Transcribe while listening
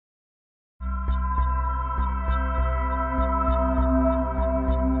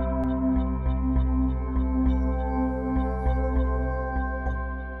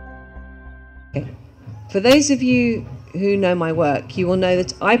For those of you who know my work, you will know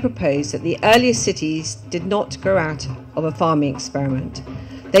that I propose that the earliest cities did not grow out of a farming experiment.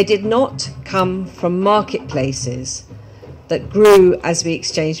 They did not come from marketplaces that grew as we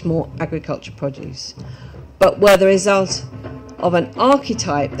exchanged more agricultural produce, but were the result of an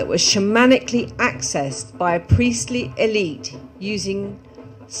archetype that was shamanically accessed by a priestly elite using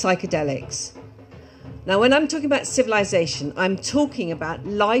psychedelics. Now, when I'm talking about civilization, I'm talking about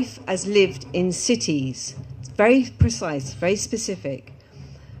life as lived in cities. It's very precise, very specific,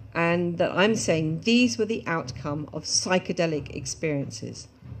 and that I'm saying these were the outcome of psychedelic experiences.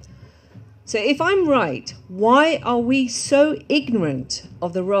 So if I'm right, why are we so ignorant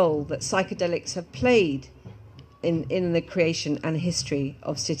of the role that psychedelics have played in the creation and history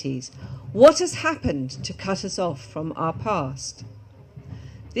of cities? What has happened to cut us off from our past?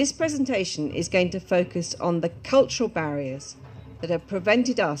 This presentation is going to focus on the cultural barriers that have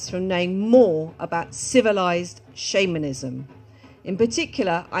prevented us from knowing more about civilized shamanism. In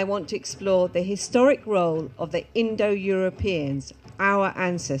particular, I want to explore the historic role of the Indo-Europeans, our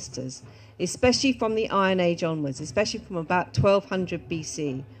ancestors, especially from the Iron Age onwards, especially from about 1200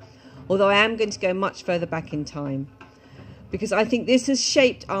 BC, although I am going to go much further back in time, because I think this has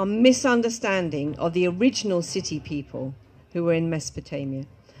shaped our misunderstanding of the original city people who were in Mesopotamia.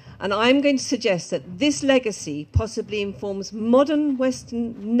 And I'm going to suggest that this legacy possibly informs modern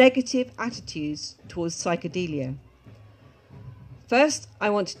Western negative attitudes towards psychedelia. First,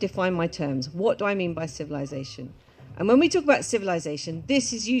 I want to define my terms. What do I mean by civilization? And when we talk about civilization,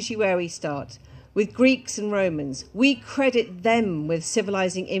 this is usually where we start, with Greeks and Romans. We credit them with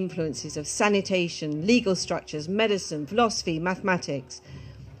civilizing influences of sanitation, legal structures, medicine, philosophy, mathematics.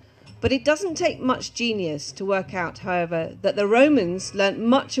 But it doesn't take much genius to work out, however, that the Romans learnt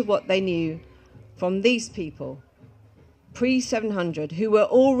much of what they knew from these people, pre-700, who were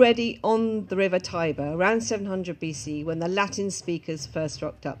already on the river Tiber around 700 BC when the Latin speakers first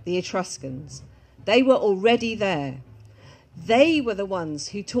rocked up, the Etruscans. They were already there. They were the ones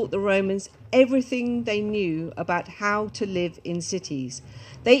who taught the Romans everything they knew about how to live in cities.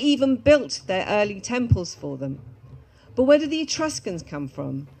 They even built their early temples for them. But where did the Etruscans come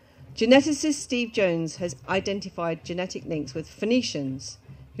from? Geneticist Steve Jones has identified genetic links with Phoenicians,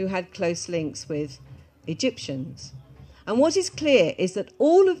 who had close links with Egyptians. And what is clear is that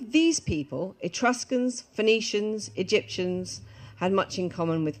all of these people, Etruscans, Phoenicians, Egyptians, had much in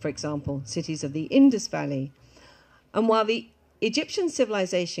common with, for example, cities of the Indus Valley. And while the Egyptian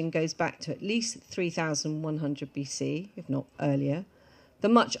civilization goes back to at least 3100 BC, if not earlier, the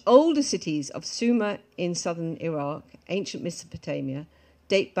much older cities of Sumer in southern Iraq, ancient Mesopotamia,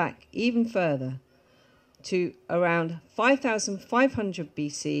 date back even further to around 5500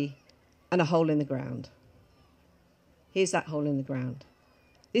 BC and a hole in the ground. Here's that hole in the ground.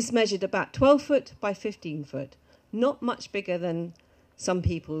 This measured about 12 foot by 15 foot, not much bigger than some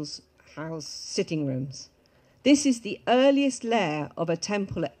people's house sitting rooms. This is the earliest layer of a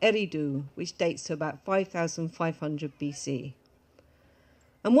temple at Eridu, which dates to about 5500 BC.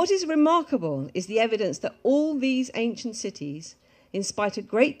 And what is remarkable is the evidence that all these ancient cities, in spite of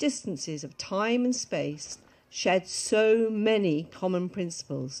great distances of time and space, shared so many common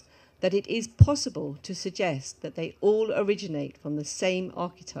principles that it is possible to suggest that they all originate from the same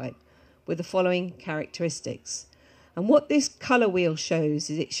archetype with the following characteristics. And what this colour wheel shows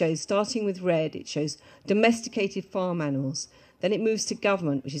is it shows, starting with red, it shows domesticated farm animals, then it moves to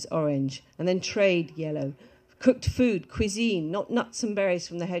government, which is orange, and then trade, yellow, cooked food, cuisine, not nuts and berries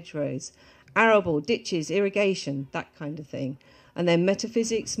from the hedgerows, arable, ditches, irrigation, that kind of thing. And then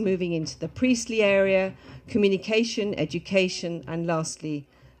metaphysics, moving into the priestly area, communication, education, and lastly,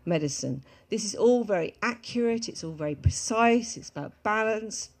 medicine. This is all very accurate, it's all very precise, it's about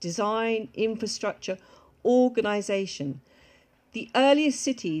balance, design, infrastructure, organisation. The earliest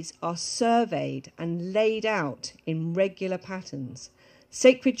cities are surveyed and laid out in regular patterns.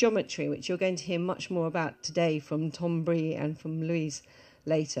 Sacred geometry, which you're going to hear much more about today from Tom Bree and from Louise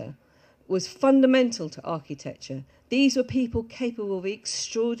later, was fundamental to architecture. These were people capable of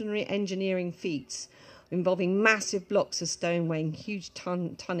extraordinary engineering feats, involving massive blocks of stone weighing huge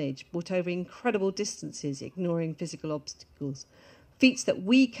tonnage, brought over incredible distances, ignoring physical obstacles. Feats that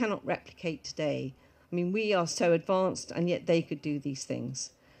we cannot replicate today. I mean, we are so advanced, and yet they could do these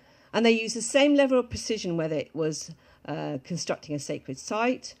things. And they used the same level of precision, whether it was constructing a sacred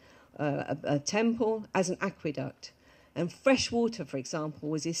site, a temple, as an aqueduct. And fresh water, for example,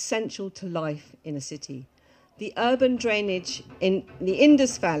 was essential to life in a city. The urban drainage in the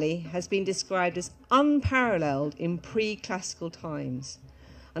Indus Valley has been described as unparalleled in pre-classical times.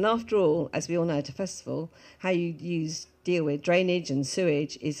 And after all, as we all know at a festival, how you deal with drainage and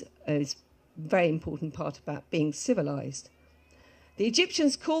sewage is very important part about being civilized. The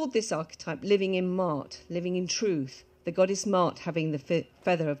Egyptians called this archetype living in Mart, living in truth, the goddess Mart having the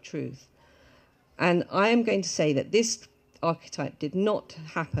feather of truth. And I am going to say that this archetype did not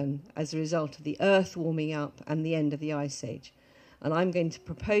happen as a result of the earth warming up and the end of the Ice Age. And I'm going to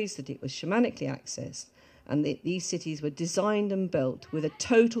propose that it was shamanically accessed and that these cities were designed and built with a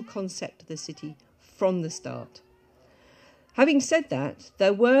total concept of the city from the start. Having said that,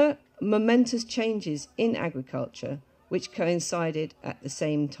 there were momentous changes in agriculture which coincided at the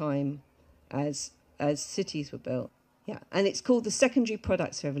same time as cities were built. Yeah, and it's called the secondary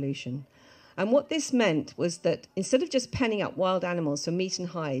products revolution. And what this meant was that instead of just penning up wild animals for meat and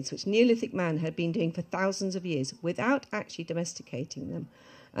hides, which Neolithic man had been doing for thousands of years without actually domesticating them,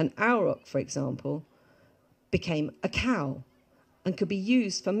 an auroch, for example, became a cow and could be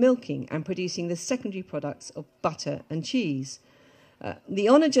used for milking and producing the secondary products of butter and cheese. The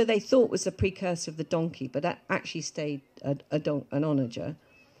onager they thought was the precursor of the donkey, but that actually stayed an onager.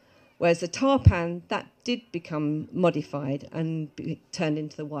 Whereas the tarpan, that did become modified and turned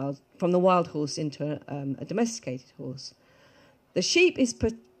into from the wild horse into a domesticated horse. The sheep is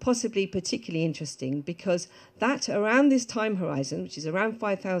possibly particularly interesting because that around this time horizon, which is around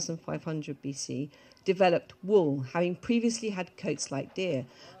 5,500 BC, developed wool, having previously had coats like deer.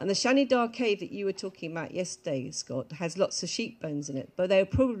 And the Shanidar cave that you were talking about yesterday, Scott, has lots of sheep bones in it, but they're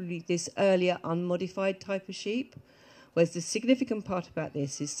probably this earlier unmodified type of sheep. Whereas the significant part about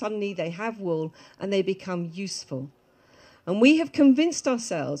this is suddenly they have wool and they become useful. And we have convinced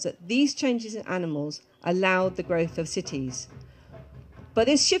ourselves that these changes in animals allowed the growth of cities. But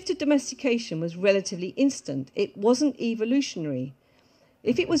this shift to domestication was relatively instant. It wasn't evolutionary.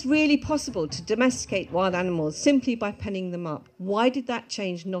 If it was really possible to domesticate wild animals simply by penning them up, why did that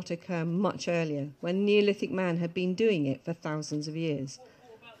change not occur much earlier, when Neolithic man had been doing it for thousands of years?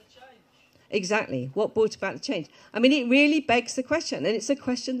 Exactly. What brought about the change? I mean, it really begs the question, and it's a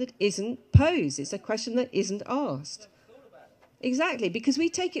question that isn't posed. It's a question that isn't asked. Exactly, because we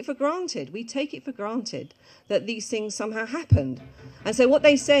take it for granted. We take it for granted that these things somehow happened. And so what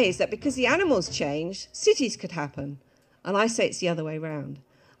they say is that because the animals changed, cities could happen. And I say it's the other way around.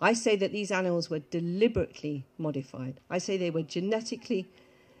 I say that these animals were deliberately modified. I say they were genetically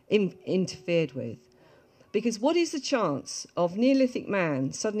interfered with. Because what is the chance of Neolithic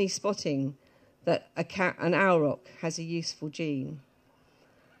man suddenly spotting that an auroch has a useful gene?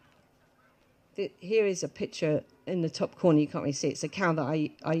 Here is a picture in the top corner. You can't really see it. It's a cow that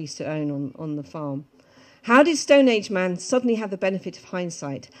I used to own on the farm. How did Stone Age man suddenly have the benefit of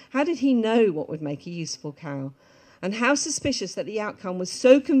hindsight? How did he know what would make a useful cow? And how suspicious that the outcome was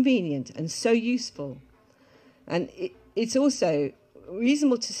so convenient and so useful. And it's also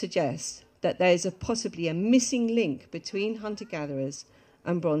reasonable to suggest that there is possibly a missing link between hunter-gatherers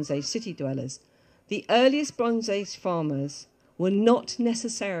and Bronze Age city dwellers. The earliest Bronze Age farmers were not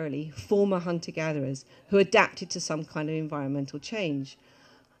necessarily former hunter-gatherers who adapted to some kind of environmental change.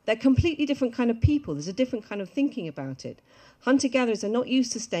 They're completely different kind of people. There's a different kind of thinking about it. Hunter-gatherers are not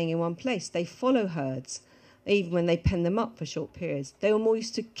used to staying in one place. They follow herds, even when they pen them up for short periods. They were more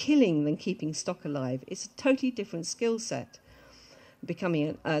used to killing than keeping stock alive. It's a totally different skill set,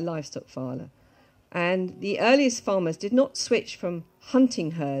 becoming a livestock farmer. And the earliest farmers did not switch from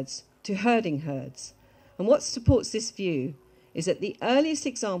hunting herds to herding herds. And what supports this view is that the earliest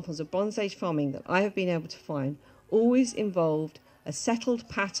examples of Bronze Age farming that I have been able to find always involved a settled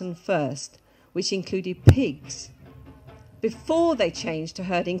pattern first, which included pigs. Before they changed to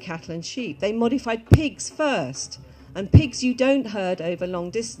herding cattle and sheep, they modified pigs first. And pigs you don't herd over long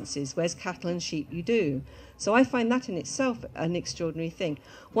distances, whereas cattle and sheep you do. So I find that in itself an extraordinary thing.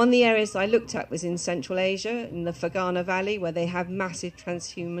 One of the areas I looked at was in Central Asia, in the Fergana Valley, where they have massive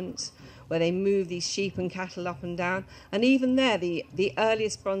transhumance, where they move these sheep and cattle up and down. And even there, the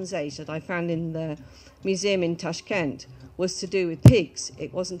earliest Bronze Age that I found in the museum in Tashkent was to do with pigs.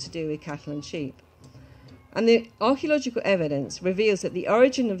 It wasn't to do with cattle and sheep. And the archaeological evidence reveals that the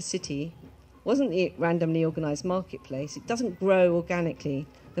origin of a city wasn't the randomly organised marketplace. It doesn't grow organically.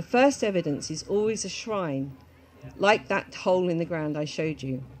 The first evidence is always a shrine, like that hole in the ground I showed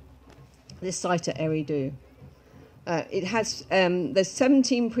you, this site at Eridu. It has, there's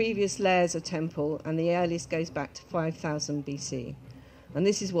 17 previous layers of temple, and the earliest goes back to 5,000 BC. And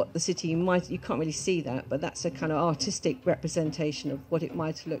this is what the city, you can't really see that, but that's a kind of artistic representation of what it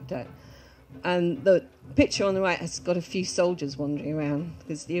might have looked at. And the picture on the right has got a few soldiers wandering around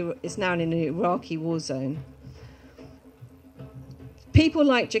because it's now in an Iraqi war zone. People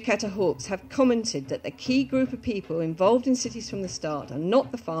like Jaquetta Hawkes have commented that the key group of people involved in cities from the start are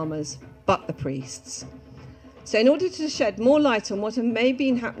not the farmers, but the priests. So in order to shed more light on what may have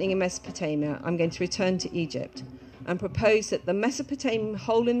been happening in Mesopotamia, I'm going to return to Egypt and propose that the Mesopotamian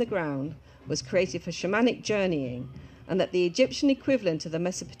hole in the ground was created for shamanic journeying, and that the Egyptian equivalent of the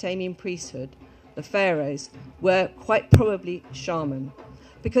Mesopotamian priesthood, the pharaohs, were quite probably shaman.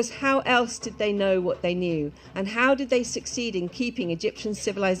 Because how else did they know what they knew? And how did they succeed in keeping Egyptian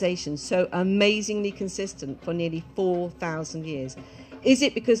civilization so amazingly consistent for nearly 4,000 years? Is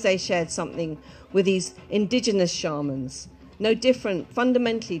it because they shared something with these indigenous shamans, no different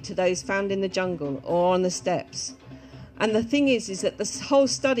fundamentally to those found in the jungle or on the steppes? And the thing is that this whole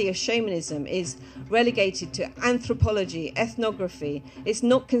study of shamanism is relegated to anthropology, ethnography. It's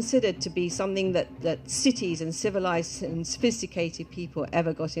not considered to be something that cities and civilized and sophisticated people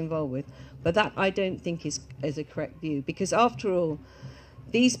ever got involved with. But that I don't think is a correct view, because after all,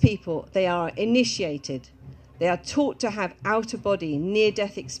 these people, they are initiated. They are taught to have out-of-body,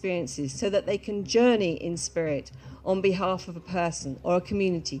 near-death experiences so that they can journey in spirit on behalf of a person or a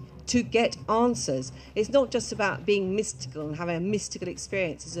community to get answers. It's not just about being mystical and having a mystical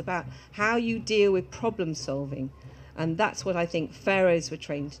experience. It's about how you deal with problem solving. And that's what I think pharaohs were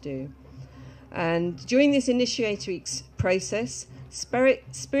trained to do. And during this initiatory process,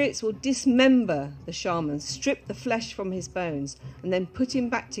 spirits will dismember the shaman, strip the flesh from his bones, and then put him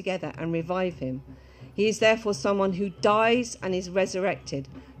back together and revive him. He is therefore someone who dies and is resurrected,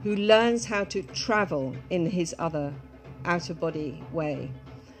 who learns how to travel in his other out-of-body way.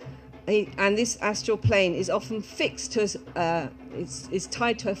 And this astral plane is often fixed to is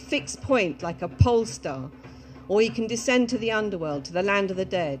tied to a fixed point like a pole star, or he can descend to the underworld, to the land of the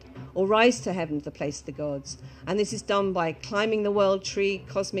dead, or rise to heaven, to the place of the gods. And this is done by climbing the world tree,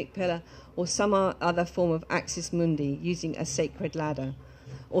 cosmic pillar, or some other form of axis mundi, using a sacred ladder,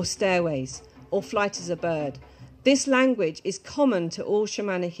 or stairways, or flight as a bird. This language is common to all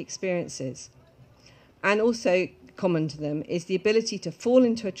shamanic experiences, and also common to them is the ability to fall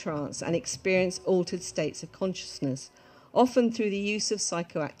into a trance and experience altered states of consciousness, often through the use of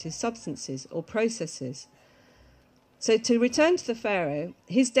psychoactive substances or processes. So to return to the pharaoh,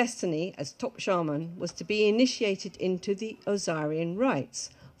 his destiny as top shaman was to be initiated into the Osirian rites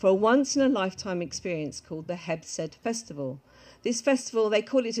for a once-in-a-lifetime experience called the Hebsed Festival. This festival, they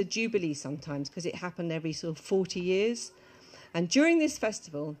call it a jubilee sometimes because it happened every sort of 40 years. And during this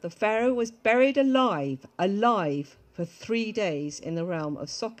festival, the pharaoh was buried alive for 3 days in the realm of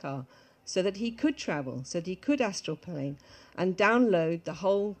Sokar, so that he could travel, so that he could astral plane and download the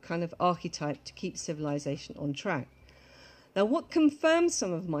whole kind of archetype to keep civilization on track. Now, what confirms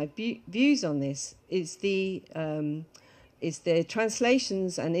some of my views on this is the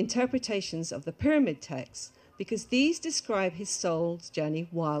translations and interpretations of the pyramid texts, because these describe his soul's journey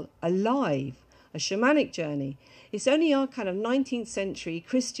while alive, a shamanic journey. It's only our kind of 19th century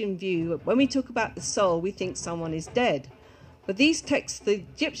Christian view. When we talk about the soul, we think someone is dead. But these texts, the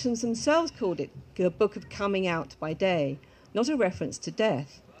Egyptians themselves called it a book of coming out by day, not a reference to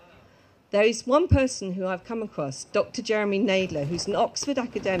death. There is one person who I've come across, Dr. Jeremy Nadler, who's an Oxford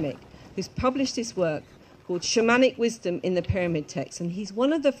academic, who's published this work called Shamanic Wisdom in the Pyramid Texts, and he's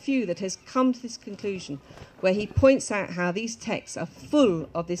one of the few that has come to this conclusion, where he points out how these texts are full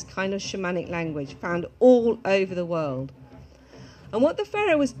of this kind of shamanic language found all over the world. And what the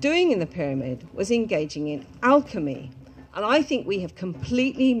pharaoh was doing in the pyramid was engaging in alchemy. And I think we have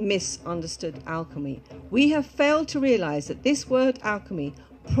completely misunderstood alchemy. We have failed to realize that this word alchemy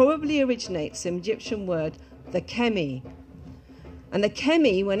probably originates from the Egyptian word the chemi. And the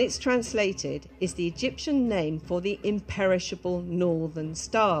chemi, when it's translated, is the Egyptian name for the imperishable northern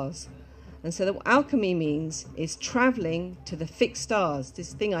stars. And so what alchemy means is traveling to the fixed stars.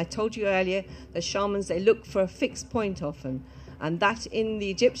 This thing I told you earlier, the shamans, they look for a fixed point often. And that in the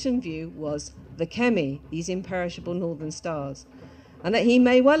Egyptian view was the chemi, these imperishable northern stars. And that he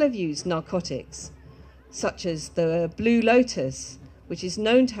may well have used narcotics, such as the blue lotus, which is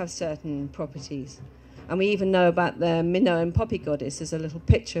known to have certain properties. And we even know about the Minoan poppy goddess. There's a little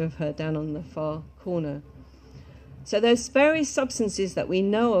picture of her down on the far corner. So there's various substances that we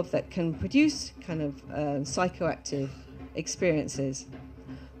know of that can produce kind of psychoactive experiences.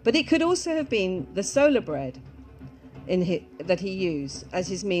 But it could also have been the solar bread that he used as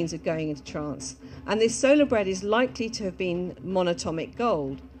his means of going into trance. And this solar bread is likely to have been monatomic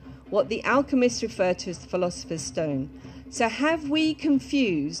gold, what the alchemists refer to as the philosopher's stone. So have we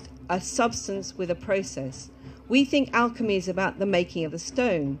confused a substance with a process? We think alchemy is about the making of a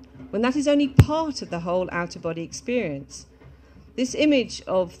stone, when that is only part of the whole outer-body experience. This image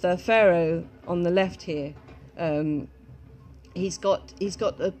of the pharaoh on the left here, he's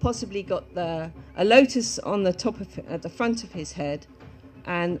possibly got a lotus on the top of at the front of his head,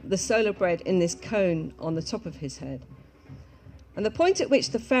 and the solar bread in this cone on the top of his head. And the point at which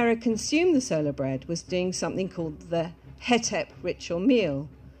the pharaoh consumed the solar bread was doing something called the hetep ritual meal.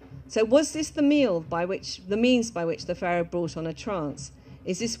 So was this the means by which the pharaoh brought on a trance?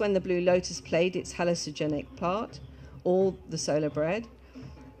 Is this when the blue lotus played its hallucinogenic part, or the solar bread?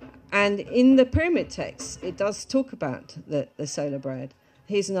 And in the pyramid text, it does talk about the solar bread.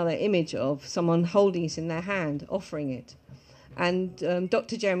 Here's another image of someone holding it in their hand, offering it. And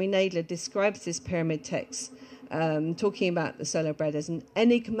Dr. Jeremy Nadler describes this pyramid text, talking about the solar bread as an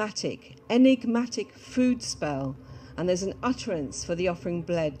enigmatic food spell. And there's an utterance for the offering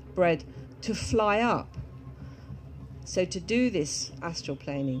bread to fly up. So to do this astral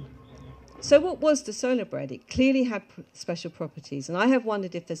planing. So what was the solar bread? It clearly had special properties. And I have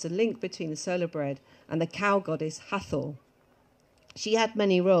wondered if there's a link between the solar bread and the cow goddess Hathor. She had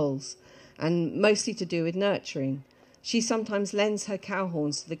many roles, and mostly to do with nurturing. She sometimes lends her cow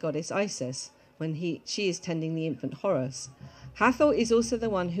horns to the goddess Isis when she is tending the infant Horus. Hathor is also the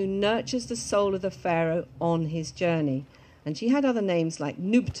one who nurtures the soul of the pharaoh on his journey. And she had other names like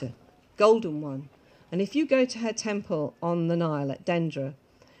Nubta, Golden One. And if you go to her temple on the Nile at Dendra,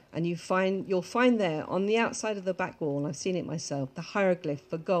 and you'll find there on the outside of the back wall, I've seen it myself, the hieroglyph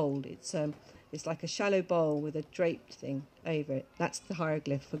for gold. It's like a shallow bowl with a draped thing over it. That's the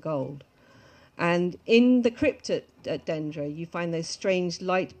hieroglyph for gold. And in the crypt at Dendra, you find those strange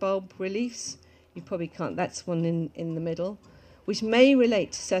light bulb reliefs. You probably can't, that's one in the middle, which may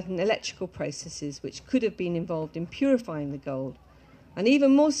relate to certain electrical processes which could have been involved in purifying the gold. And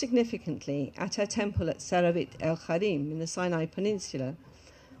even more significantly, at her temple at Sarabit el-Khadim in the Sinai Peninsula,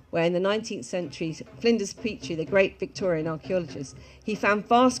 where in the 19th century, Flinders Petrie, the great Victorian archaeologist, he found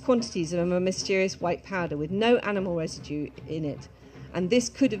vast quantities of a mysterious white powder with no animal residue in it. And this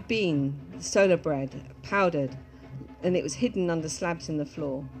could have been solar bread, powdered, and it was hidden under slabs in the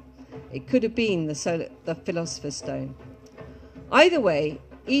floor. It could have been the philosopher's stone. Either way,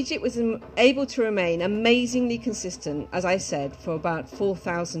 Egypt was able to remain amazingly consistent, as I said, for about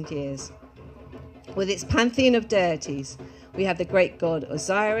 4,000 years. With its pantheon of deities, we have the great god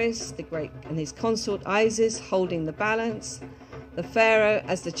Osiris, and his consort Isis holding the balance, the pharaoh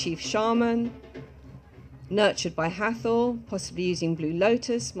as the chief shaman, nurtured by Hathor, possibly using blue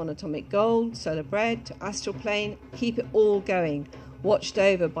lotus, monatomic gold, solar bread to astral plane, keep it all going, watched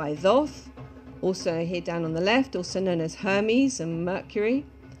over by Thoth, also here down on the left, also known as Hermes and Mercury,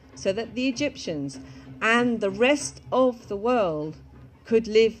 so that the Egyptians and the rest of the world could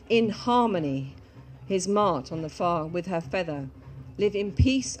live in harmony. His mart on the far with her feather, live in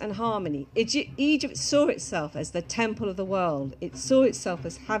peace and harmony. Egypt saw itself as the temple of the world. It saw itself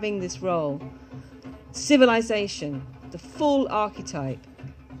as having this role. Civilization, the full archetype.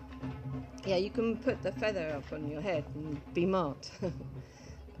 Yeah, you can put the feather up on your head and be marked.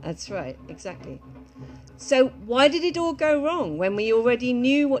 That's right, exactly. So why did it all go wrong when we already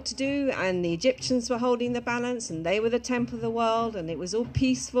knew what to do and the Egyptians were holding the balance and they were the temple of the world and it was all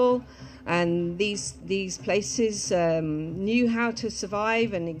peaceful and these places knew how to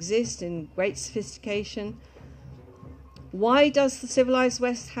survive and exist in great sophistication? Why does the civilized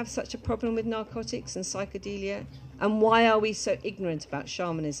West have such a problem with narcotics and psychedelia? And why are we so ignorant about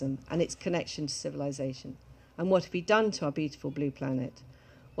shamanism and its connection to civilization? And what have we done to our beautiful blue planet?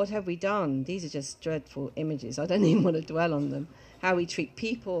 What have we done? These are just dreadful images. I don't even want to dwell on them. How we treat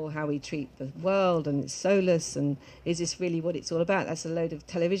people, how we treat the world, and it's soulless, and is this really what it's all about? That's a load of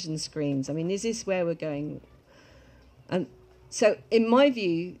television screens. I mean, is this where we're going? And so, in my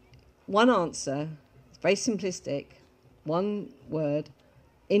view, one answer, very simplistic, one word,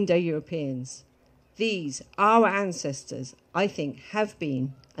 Indo-Europeans. These, our ancestors, I think, have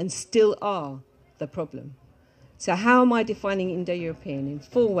been and still are the problem. So how am I defining Indo-European? In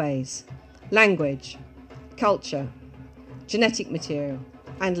 4 ways: language, culture, genetic material,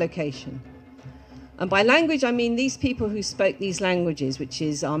 and location. And by language, I mean these people who spoke these languages, which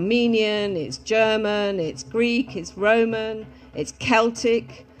is Armenian, it's German, it's Greek, it's Roman, it's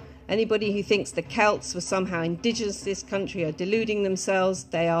Celtic. Anybody who thinks the Celts were somehow indigenous to this country are deluding themselves.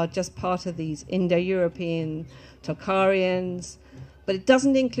 They are just part of these Indo-European Tocharians. But it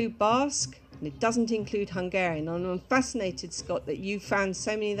doesn't include Basque, and it doesn't include Hungarian. And I'm fascinated, Scott, that you found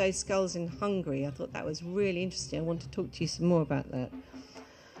so many of those skulls in Hungary. I thought that was really interesting. I want to talk to you some more about that.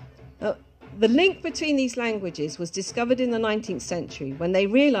 The link between these languages was discovered in the 19th century when they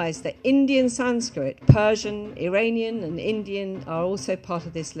realized that Indian Sanskrit, Persian, Iranian, and Indian are also part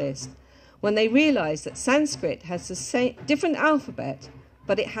of this list. When they realized that Sanskrit has the same different alphabet,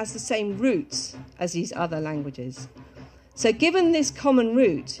 but it has the same roots as these other languages. So given this common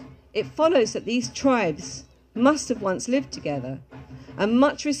root, it follows that these tribes must have once lived together. And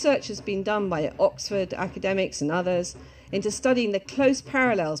much research has been done by Oxford academics and others into studying the close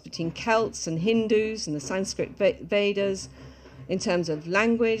parallels between Celts and Hindus and the Sanskrit Vedas in terms of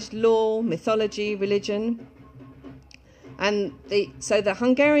language, law, mythology, religion. And so the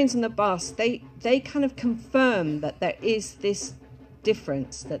Hungarians and the Basques, they kind of confirm that there is this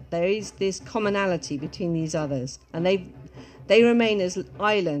difference, that there is this commonality between these others. And they remain as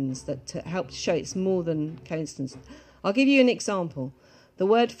islands that help to show it's more than coincidence. I'll give you an example. The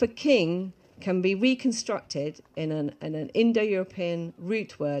word for king can be reconstructed in an Indo-European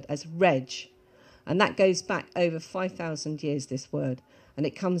root word as reg. And that goes back over 5,000 years, this word. And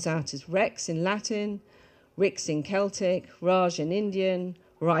it comes out as rex in Latin, rix in Celtic, raj in Indian,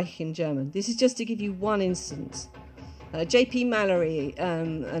 Reich in German. This is just to give you one instance. J.P. Mallory,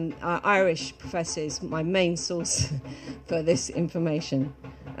 an Irish professor, is my main source for this information.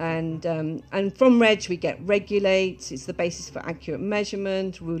 And from reg we get regulate. It's the basis for accurate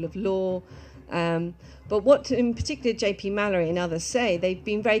measurement, rule of law. But what in particular J.P. Mallory and others say, they've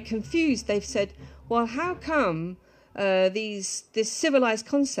been very confused. They've said, well, how come this civilized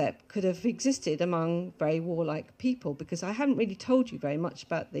concept could have existed among very warlike people? Because I haven't really told you very much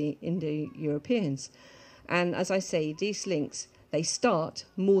about the Indo-Europeans. And as I say, these links, they start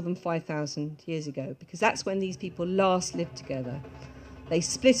more than 5,000 years ago, because that's when these people last lived together. They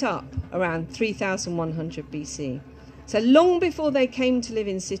split up around 3,100 BC. So long before they came to live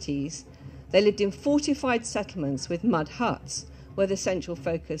in cities, they lived in fortified settlements with mud huts, where the central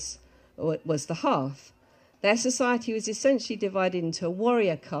focus was the hearth. Their society was essentially divided into a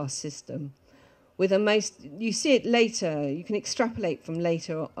warrior caste system, with you see it later, you can extrapolate from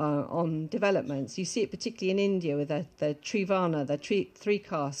later on developments. You see it particularly in India with the Trivana, the three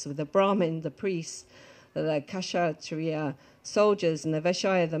castes, with the Brahmin, the priests, the Kshatriya soldiers, and the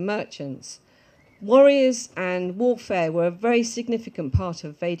Vaishya, the merchants. Warriors and warfare were a very significant part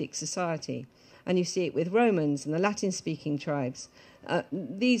of Vedic society. And you see it with Romans and the Latin-speaking tribes.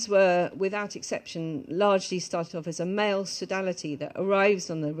 These were, without exception, largely started off as a male sodality that arrives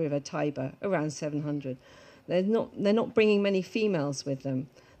on the river Tiber around 700. They're not bringing many females with them.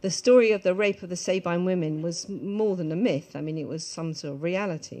 The story of the rape of the Sabine women was more than a myth. I mean, it was some sort of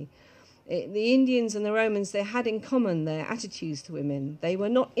reality. The Indians and the Romans, they had in common their attitudes to women. They were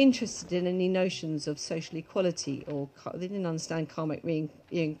not interested in any notions of social equality, or they didn't understand karmic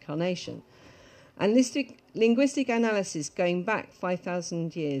reincarnation. And linguistic analysis going back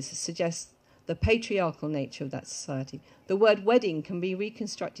 5,000 years suggests the patriarchal nature of that society. The word wedding can be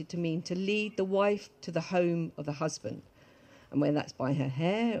reconstructed to mean to lead the wife to the home of the husband. And whether that's by her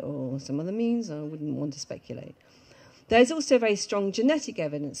hair or some other means, I wouldn't want to speculate. There's also very strong genetic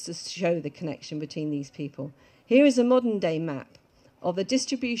evidence to show the connection between these people. Here is a modern-day map of the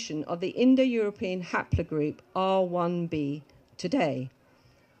distribution of the Indo-European haplogroup R1b today.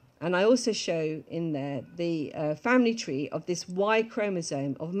 And I also show in there the family tree of this Y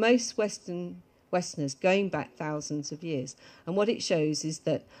chromosome of most Westerners going back thousands of years. And what it shows is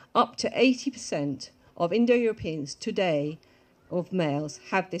that up to 80% of Indo-Europeans today, of males,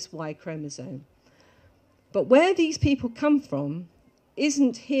 have this Y chromosome. But where these people come from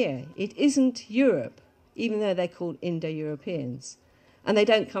isn't here. It isn't Europe, even though they're called Indo-Europeans. And they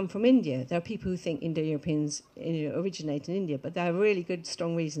don't come from India. There are people who think Indo-Europeans originate in India, but there are really good,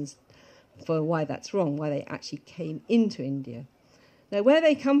 strong reasons for why that's wrong, why they actually came into India. Now, where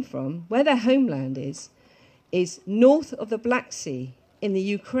they come from, where their homeland is north of the Black Sea, in the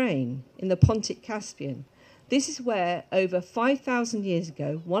Ukraine, in the Pontic Caspian. This is where, over 5,000 years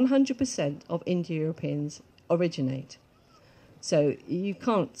ago, 100% of Indo-Europeans originate. So you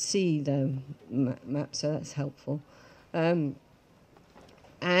can't see the map, so that's helpful.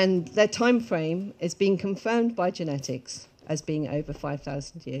 And their time frame is being confirmed by genetics as being over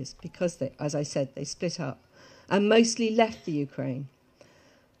 5,000 years because, as I said, they split up and mostly left the Ukraine.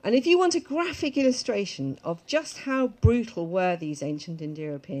 And if you want a graphic illustration of just how brutal were these ancient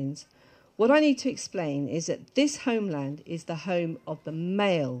Indo-Europeans, what I need to explain is that this homeland is the home of the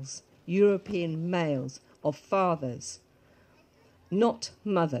males, European males, of fathers, not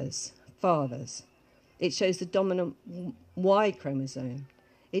mothers, fathers. It shows the dominant Y chromosome.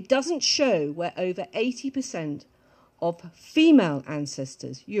 It doesn't show where over 80% of female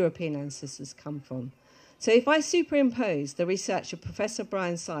ancestors, European ancestors, come from. So if I superimpose the research of Professor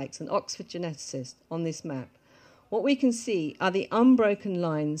Brian Sykes, an Oxford geneticist, on this map, what we can see are the unbroken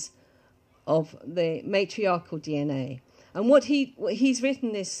lines of the matriarchal DNA. And he's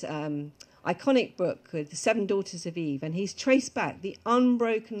written this iconic book, The Seven Daughters of Eve, and he's traced back the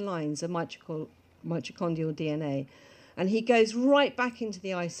unbroken lines of mitochondrial DNA. And he goes right back into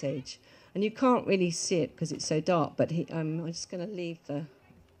the Ice Age. And you can't really see it because it's so dark, but I'm just going to leave the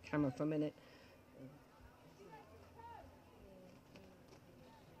camera for a minute.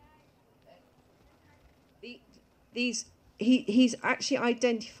 He's actually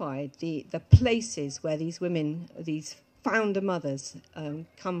identified the places where these women, these founder mothers,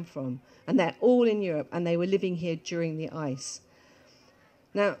 come from. And they're all in Europe, and they were living here during the ice.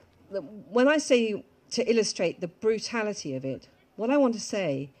 Now, when I say to illustrate the brutality of it, what I want to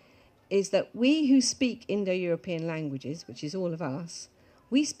say is that we who speak Indo-European languages, which is all of us,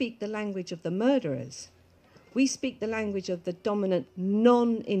 we speak the language of the murderers. We speak the language of the dominant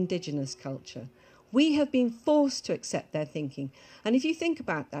non-indigenous culture. We have been forced to accept their thinking. And if you think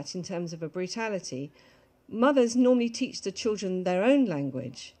about that in terms of a brutality, mothers normally teach the children their own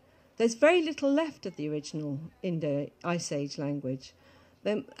language. There's very little left of the original Indo-Ice Age language.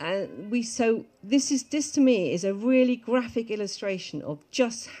 So this to me is a really graphic illustration of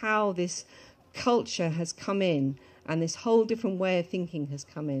just how this culture has come in and this whole different way of thinking has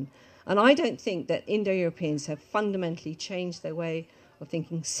come in. And I don't think that Indo-Europeans have fundamentally changed their way of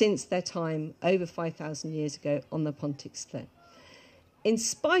thinking since their time over 5,000 years ago on the Pontic steppe, in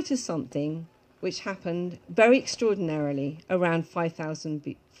spite of something which happened very extraordinarily around 4,000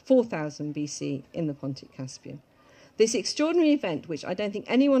 BC in the Pontic Caspian. This extraordinary event, which I don't think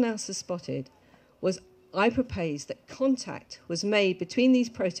anyone else has spotted, was, I propose, that contact was made between these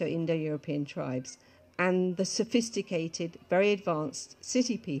Proto-Indo-European tribes and the sophisticated, very advanced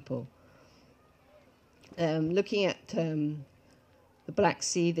city people. Looking at the Black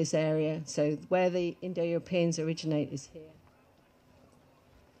Sea, this area, so where the Indo-Europeans originate is here.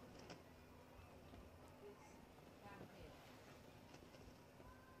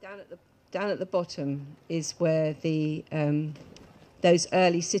 Down at the bottom is where the those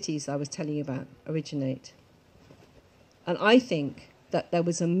early cities I was telling you about originate. And I think that there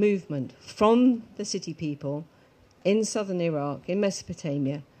was a movement from the city people in southern Iraq, in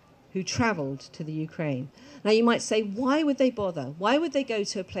Mesopotamia, who travelled to the Ukraine. Now you might say, why would they bother? Why would they go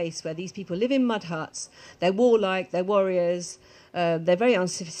to a place where these people live in mud huts, they're warlike, they're warriors, they're very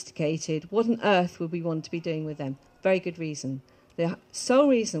unsophisticated? What on earth would we want to be doing with them? Very good reason. The sole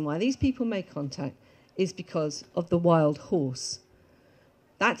reason why these people make contact is because of the wild horse.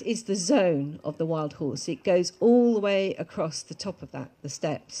 That is the zone of the wild horse. It goes all the way across the top of that, the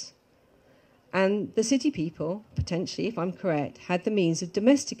steppes. And the city people, potentially, if I'm correct, had the means of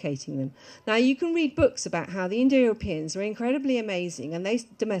domesticating them. Now, you can read books about how the Indo-Europeans were incredibly amazing, and they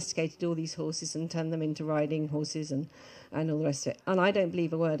domesticated all these horses and turned them into riding horses and all the rest of it. And I don't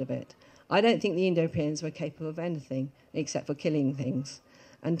believe a word of it. I don't think the Indo-Europeans were capable of anything except for killing things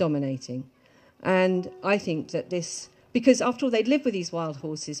and dominating. And I think that this... Because, after all, they'd lived with these wild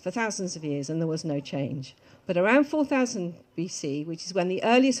horses for thousands of years and there was no change. But around 4000 BC, which is when the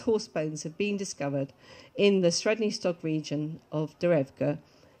earliest horse bones have been discovered in the Srednji region of Derevka,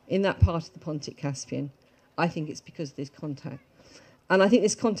 in that part of the Pontic Caspian, I think it's because of this contact. And I think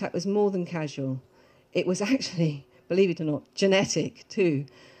this contact was more than casual. It was actually, believe it or not, genetic too.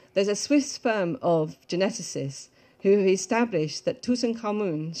 There's a Swiss firm of geneticists who have established that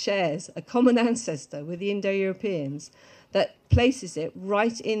Tutankhamun shares a common ancestor with the Indo-Europeans that places it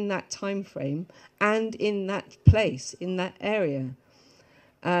right in that time frame and in that place, in that area.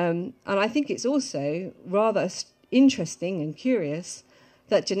 And I think it's also rather interesting and curious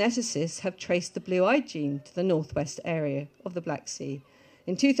that geneticists have traced the blue-eyed gene to the northwest area of the Black Sea.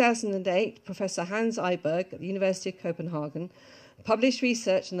 In 2008, Professor Hans Eiberg at the University of Copenhagen published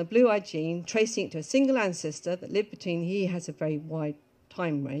research on the blue-eyed gene, tracing it to a single ancestor that lived between, he has a very wide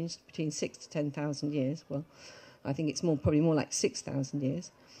time range, between 6,000 to 10,000 years. Well, I think it's probably more like 6,000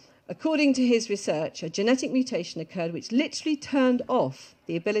 years. According to his research, a genetic mutation occurred which literally turned off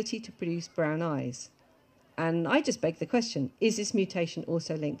the ability to produce brown eyes. And I just beg the question, is this mutation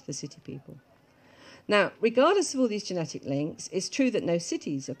also linked to the city people? Now, regardless of all these genetic links, it's true that no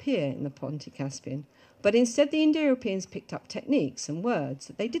cities appear in the Pontic Caspian, but instead the Indo-Europeans picked up techniques and words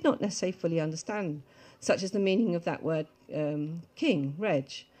that they did not necessarily fully understand, such as the meaning of that word king,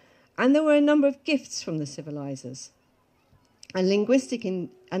 reg. And there were a number of gifts from the civilizers. And linguistic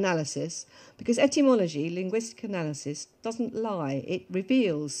analysis, because etymology, linguistic analysis, doesn't lie. It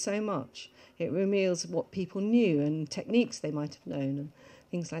reveals so much. It reveals what people knew and techniques they might have known and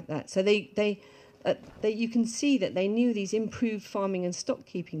things like that. So you can see that they knew these improved farming and stock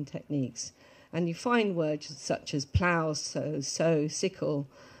keeping techniques. And you find words such as plough, sow, sickle,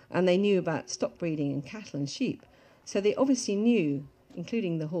 and they knew about stock breeding and cattle and sheep. So they obviously knew,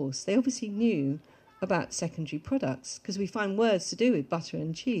 including the horse, they obviously knew about secondary products, because we find words to do with butter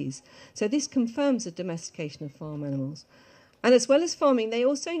and cheese. So this confirms the domestication of farm animals. And as well as farming, they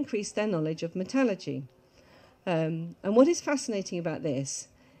also increased their knowledge of metallurgy. And what is fascinating about this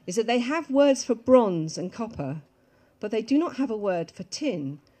is that they have words for bronze and copper, but they do not have a word for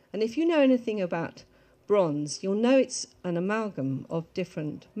tin. And if you know anything about bronze, you'll know it's an amalgam of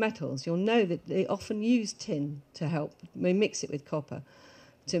different metals. You'll know that they often use tin to help mix it with copper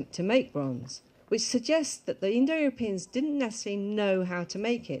to make bronze, which suggests that the Indo-Europeans didn't necessarily know how to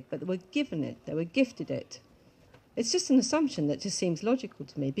make it, but they were given it, they were gifted it. It's just an assumption that just seems logical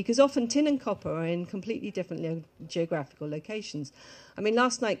to me, because often tin and copper are in completely different geographical locations. I mean,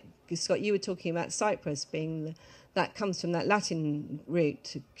 last night, Scott, you were talking about Cyprus being, that comes from that Latin root,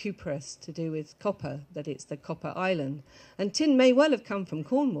 to Cyprus, to do with copper, that it's the copper island. And tin may well have come from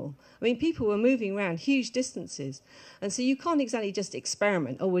Cornwall. I mean, people were moving around huge distances. And so you can't exactly just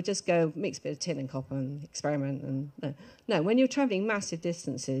experiment, oh, we'll just go mix a bit of tin and copper and experiment. And no, when you're travelling massive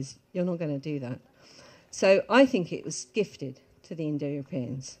distances, you're not going to do that. So I think it was gifted to the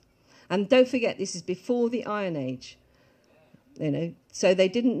Indo-Europeans. And don't forget, this is before the Iron Age. So they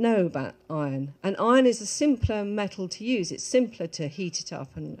didn't know about iron. And iron is a simpler metal to use. It's simpler to heat it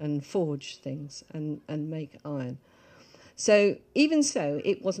up and forge things and make iron. So even so,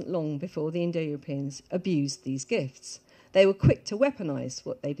 it wasn't long before the Indo-Europeans abused these gifts. They were quick to weaponize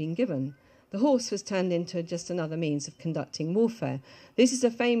what they'd been given. The horse was turned into just another means of conducting warfare. This is a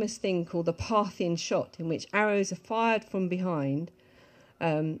famous thing called the Parthian shot, in which arrows are fired from behind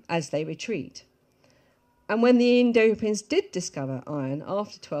as they retreat. And when the Indo-Europeans did discover iron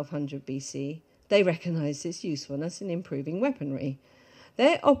after 1200 BC, they recognized its usefulness in improving weaponry.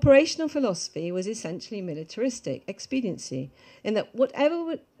 Their operational philosophy was essentially militaristic expediency, in that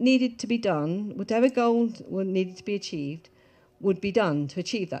whatever needed to be done, whatever goal needed to be achieved, would be done to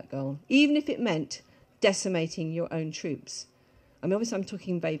achieve that goal, even if it meant decimating your own troops. I mean, obviously I'm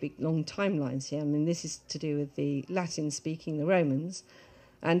talking very big, long timelines here. I mean, this is to do with the Latin-speaking, the Romans.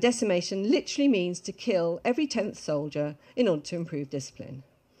 And decimation literally means to kill every 10th soldier in order to improve discipline.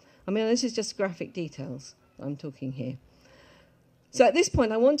 I mean, this is just graphic details I'm talking here. So at this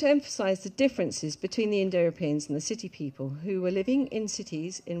point, I want to emphasize the differences between the Indo-Europeans and the city people who were living in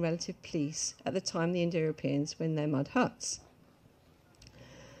cities in relative peace at the time the Indo-Europeans were in their mud huts.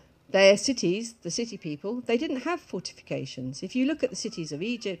 Their cities, the city people, they didn't have fortifications. If you look at the cities of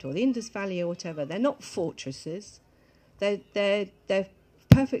Egypt or the Indus Valley or whatever, they're not fortresses. They're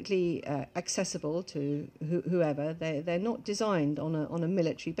perfectly accessible to whoever. They're not designed on a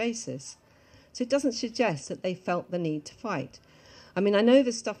military basis. So it doesn't suggest that they felt the need to fight. I mean, I know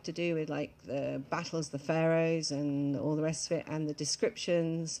there's stuff to do with like the battles, the pharaohs and all the rest of it, and the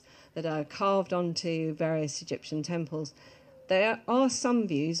descriptions that are carved onto various Egyptian temples. There are some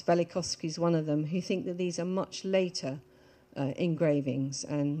views, Velikovsky is one of them, who think that these are much later engravings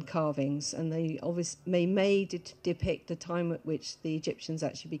and carvings, and they obviously made it to depict the time at which the Egyptians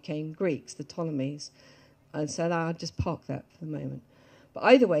actually became Greeks, the Ptolemies. And so I'll just park that for the moment. But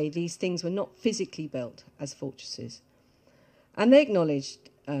either way, these things were not physically built as fortresses. And they acknowledged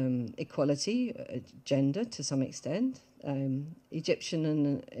equality, gender to some extent. Egyptian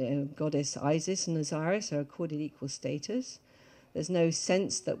and goddess Isis and Osiris are accorded equal status. There's no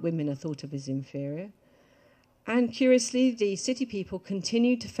sense that women are thought of as inferior. And curiously, the city people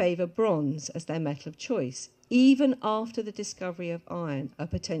continued to favour bronze as their metal of choice, even after the discovery of iron, a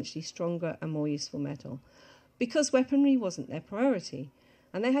potentially stronger and more useful metal, because weaponry wasn't their priority.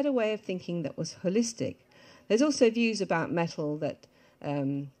 And they had a way of thinking that was holistic. There's also views about metal that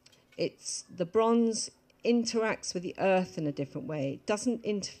it's the bronze interacts with the earth in a different way. It doesn't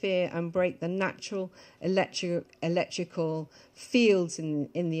interfere and break the natural electrical fields in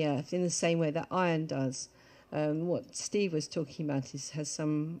the earth in the same way that iron does. What Steve was talking about has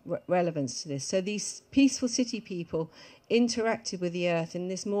some relevance to this. So these peaceful city people interacted with the earth in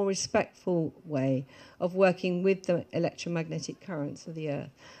this more respectful way of working with the electromagnetic currents of the earth.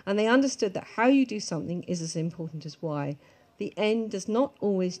 And they understood that how you do something is as important as why. The end does not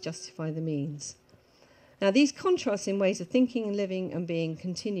always justify the means. Now, these contrasts in ways of thinking and living and being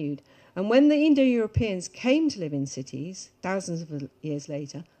continued. And when the Indo-Europeans came to live in cities, thousands of years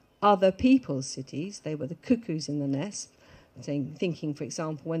later, other people's cities, they were the cuckoos in the nest, thinking, for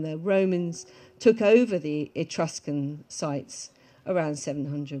example, when the Romans took over the Etruscan sites around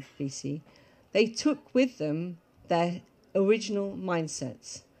 700 BC, they took with them their original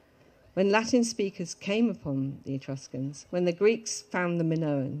mindsets. When Latin speakers came upon the Etruscans, when the Greeks found the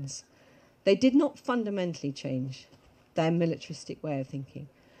Minoans, they did not fundamentally change their militaristic way of thinking.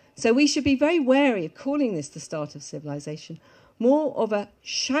 So we should be very wary of calling this the start of civilization. more of a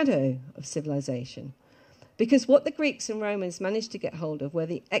shadow of civilization. Because what the Greeks and Romans managed to get hold of were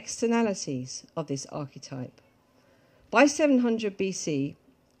the externalities of this archetype. By 700 BC,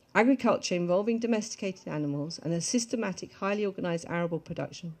 agriculture involving domesticated animals and a systematic, highly organized arable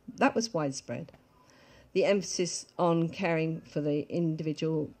production, that was widespread. The emphasis on caring for the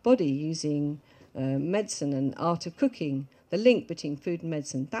individual body using medicine and art of cooking, the link between food and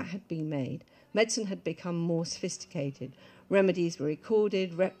medicine, that had been made. Medicine had become more sophisticated. Remedies were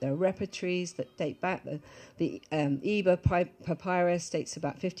recorded, there are repertories that date back. The Eber papyrus dates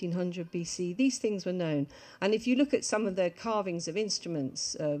about 1500 BC. These things were known. And if you look at some of the carvings of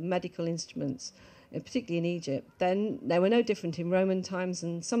instruments, medical instruments, particularly in Egypt, then they were no different in Roman times,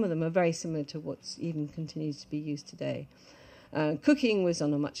 and some of them are very similar to what's even continues to be used today. Cooking was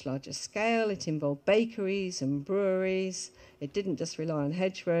on a much larger scale. It involved bakeries and breweries. It didn't just rely on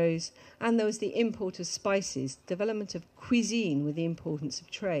hedgerows. And there was the import of spices, development of cuisine with the importance of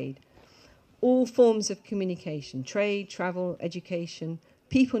trade. All forms of communication, trade, travel, education.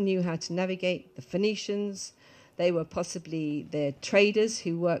 People knew how to navigate. The Phoenicians, they were possibly the traders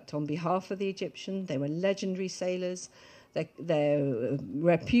who worked on behalf of the Egyptian. They were legendary sailors. They're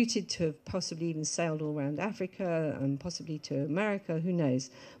reputed to have possibly even sailed all around Africa and possibly to America, who knows.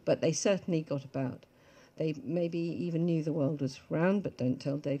 But they certainly got about. They maybe even knew the world was round, but don't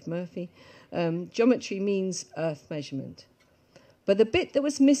tell Dave Murphy. Geometry means earth measurement. But the bit that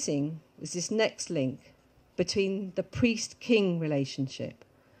was missing was this next link between the priest-king relationship.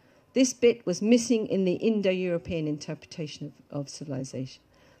 This bit was missing in the Indo-European interpretation of civilization.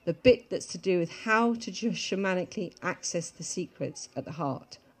 The bit that's to do with how to shamanically access the secrets at the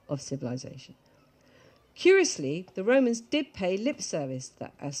heart of civilization. Curiously, the Romans did pay lip service to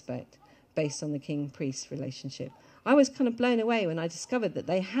that aspect based on the king-priest relationship. I was kind of blown away when I discovered that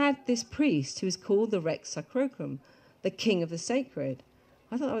they had this priest who was called the Rex Sacrorum, the king of the sacred.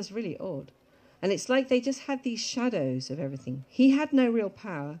 I thought that was really odd. And it's like they just had these shadows of everything. He had no real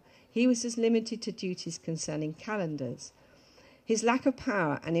power. He was just limited to duties concerning calendars. His lack of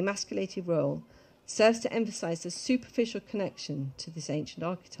power and emasculated role serves to emphasize the superficial connection to this ancient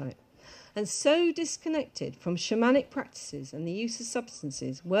archetype. And so disconnected from shamanic practices and the use of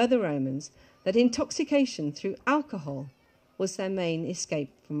substances were the Romans that intoxication through alcohol was their main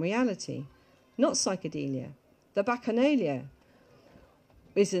escape from reality, not psychedelia. The bacchanalia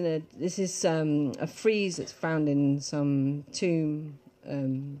is a frieze that's found in some tomb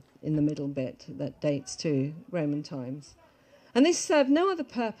in the middle bit that dates to Roman times. And this served no other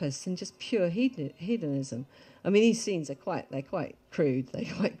purpose than just pure hedonism. I mean, these scenes are quite crude,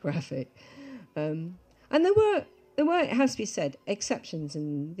 they're quite graphic. And there were, it has to be said, exceptions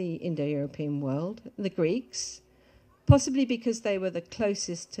in the Indo-European world. The Greeks, possibly because they were the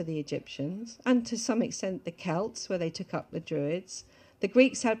closest to the Egyptians, and to some extent the Celts, where they took up the Druids. The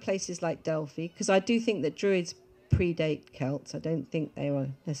Greeks had places like Delphi, because I do think that Druids predate Celts. I don't think they were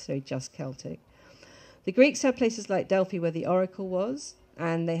necessarily just Celtic. The Greeks had places like Delphi where the oracle was,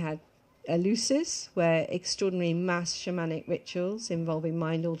 and they had Eleusis, where extraordinary mass shamanic rituals involving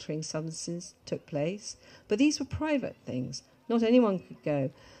mind-altering substances took place. But these were private things. Not anyone could go.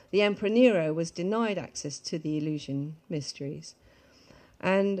 The Emperor Nero was denied access to the Eleusinian mysteries.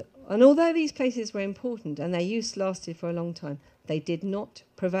 And although these places were important and their use lasted for a long time, they did not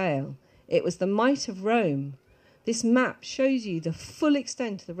prevail. It was the might of Rome. This map shows you the full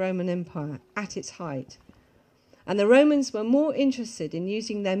extent of the Roman Empire at its height. And the Romans were more interested in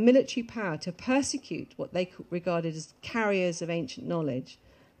using their military power to persecute what they regarded as carriers of ancient knowledge,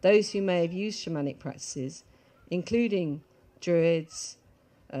 those who may have used shamanic practices, including Druids.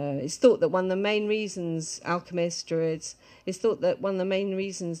 It's thought that one of the main reasons, alchemists, Druids, it's thought that one of the main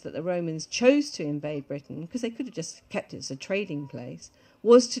reasons that the Romans chose to invade Britain, because they could have just kept it as a trading place,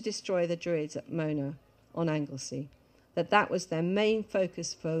 was to destroy the Druids at Mona on Anglesey. That was their main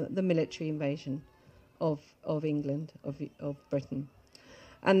focus for the military invasion of England, of Britain.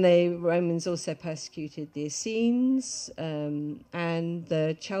 And the Romans also persecuted the Essenes and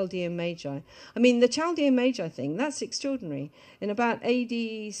the Chaldean Magi. I mean, the Chaldean Magi thing, that's extraordinary. In about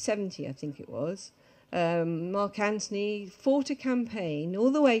AD 70, I think it was, Mark Antony fought a campaign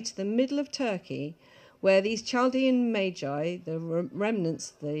all the way to the middle of Turkey where these Chaldean Magi, the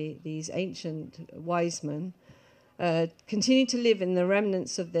remnants, these ancient wise men, continued to live in the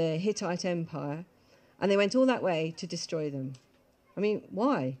remnants of the Hittite Empire, and they went all that way to destroy them. I mean,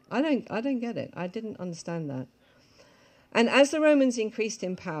 why? I don't get it. I didn't understand that. And as the Romans increased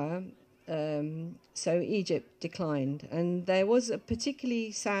in power, so Egypt declined. And there was a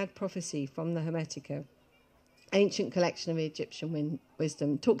particularly sad prophecy from the Hermetica, ancient collection of Egyptian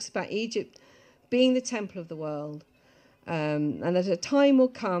wisdom. It talks about Egypt being the temple of the world and that a time will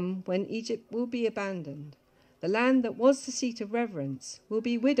come when Egypt will be abandoned. The land that was the seat of reverence will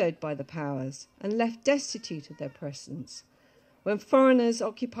be widowed by the powers and left destitute of their presence. When foreigners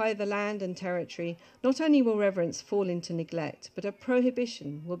occupy the land and territory, not only will reverence fall into neglect, but a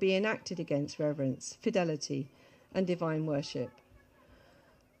prohibition will be enacted against reverence, fidelity, and divine worship.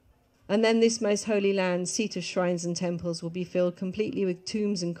 And then this most holy land, seat of shrines and temples, will be filled completely with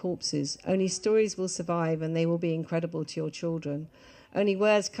tombs and corpses. Only stories will survive, and they will be incredible to your children. Only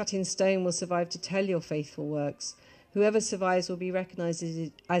words cut in stone will survive to tell your faithful works. Whoever survives will be recognized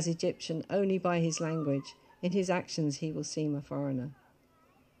as Egyptian only by his language. In his actions, he will seem a foreigner.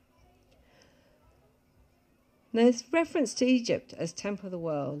 Now, this reference to Egypt as temple of the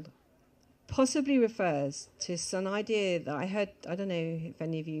world possibly refers to some idea that I heard. I don't know if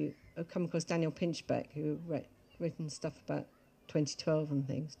any of you have come across Daniel Pinchbeck, who written stuff about 2012 and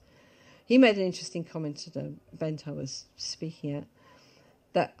things. He made an interesting comment at an event I was speaking at,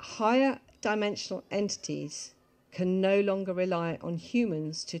 that higher dimensional entities can no longer rely on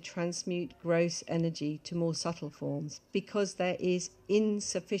humans to transmute gross energy to more subtle forms because there is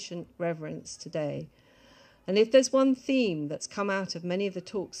insufficient reverence today. And if there's one theme that's come out of many of the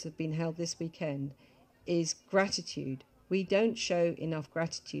talks that have been held this weekend, is gratitude. We don't show enough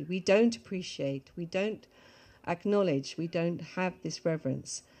gratitude. We don't appreciate. We don't acknowledge. We don't have this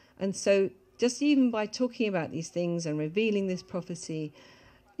reverence. And so just even by talking about these things and revealing this prophecy,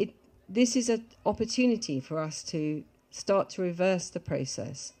 this is an opportunity for us to start to reverse the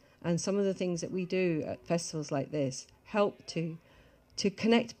process. And some of the things that we do at festivals like this help to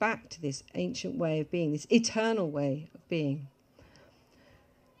connect back to this ancient way of being, this eternal way of being.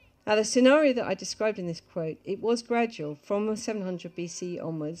 Now, the scenario that I described in this quote, it was gradual. From 700 BC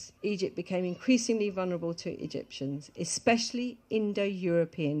onwards, Egypt became increasingly vulnerable to Egyptians, especially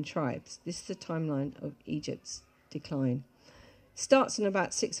Indo-European tribes. This is the timeline of Egypt's decline. Starts in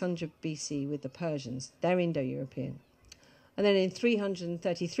about 600 BC with the Persians. They're Indo-European. And then in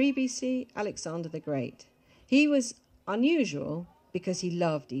 333 BC, Alexander the Great. He was unusual because he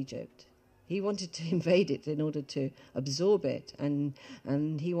loved Egypt. He wanted to invade it in order to absorb it, and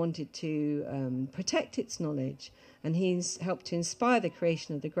he wanted to protect its knowledge. And he's helped to inspire the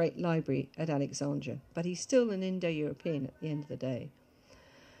creation of the Great Library at Alexandria. But he's still an Indo-European at the end of the day.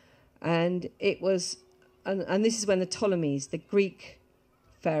 And it was... And this is when the Ptolemies, the Greek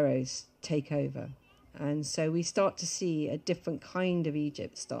pharaohs, take over. And so we start to see a different kind of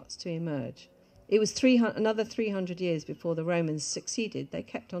Egypt starts to emerge. It was another 300 years before the Romans succeeded. They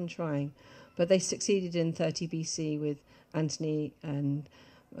kept on trying, but they succeeded in 30 BC with Antony and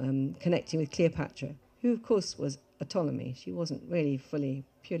connecting with Cleopatra, who of course was a Ptolemy. She wasn't really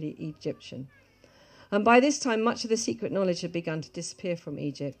purely Egyptian. And by this time, much of the secret knowledge had begun to disappear from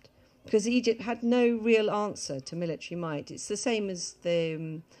Egypt, because Egypt had no real answer to military might. It's the same as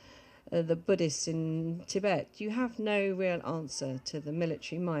the Buddhists in Tibet. You have no real answer to the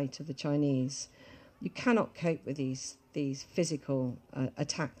military might of the Chinese. You cannot cope with these physical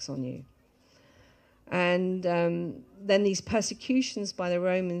attacks on you. And then these persecutions by the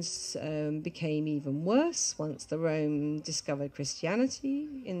Romans became even worse once the Rome discovered Christianity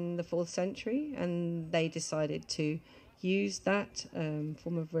in the 4th century, and they decided to use that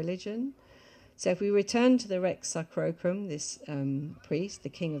form of religion. So if we return to the Rex Sacrorum, this priest, the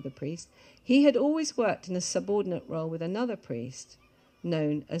king of the priests, he had always worked in a subordinate role with another priest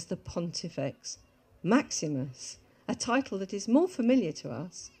known as the Pontifex Maximus, a title that is more familiar to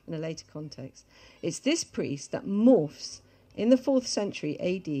us in a later context. It's this priest that morphs in the 4th century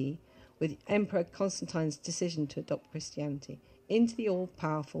AD with Emperor Constantine's decision to adopt Christianity into the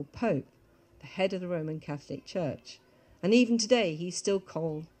all-powerful Pope, the head of the Roman Catholic Church. And even today, he's still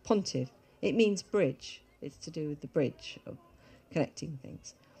called Pontiff. It means bridge. It's to do with the bridge of connecting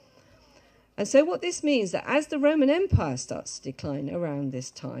things. And so what this means that as the Roman Empire starts to decline around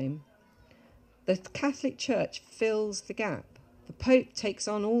this time, the Catholic Church fills the gap. The Pope takes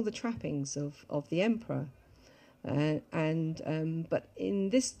on all the trappings of the Emperor. But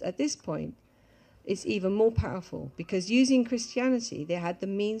at this point, it's even more powerful, because using Christianity, they had the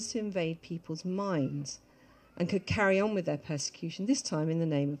means to invade people's minds and could carry on with their persecution, this time in the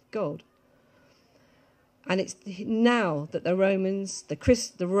name of God. And it's now that the Romans,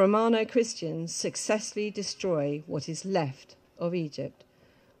 the Romano-Christians, successfully destroy what is left of Egypt,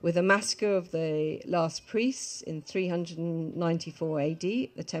 with a massacre of the last priests in 394 AD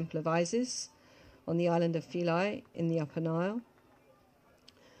at the Temple of Isis on the island of Philae in the Upper Nile.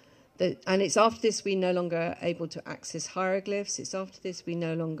 And it's after this we no longer are able to access hieroglyphs. It's after this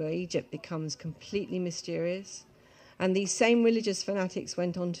Egypt becomes completely mysterious. And these same religious fanatics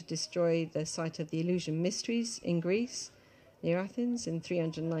went on to destroy the site of the Eleusinian Mysteries in Greece, near Athens, in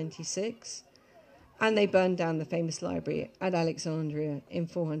 396. And they burned down the famous library at Alexandria in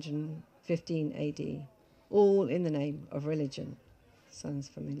 415 AD, all in the name of religion. Sounds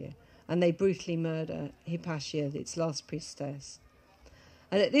familiar. And they brutally murder Hypatia, its last priestess.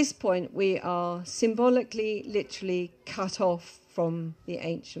 And at this point, we are symbolically, literally cut off from the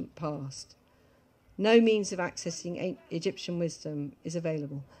ancient past. No means of accessing Egyptian wisdom is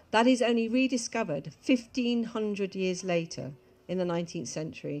available. That is only rediscovered 1,500 years later in the 19th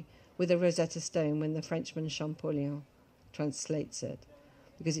century with a Rosetta Stone when the Frenchman Champollion translates it.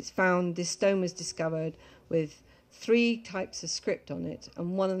 Because it's found, this stone was discovered with 3 types of script on it,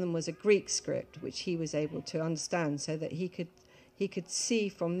 and one of them was a Greek script, which he was able to understand so that he could see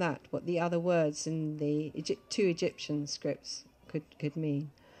from that what the other words in the 2 Egyptian scripts could mean.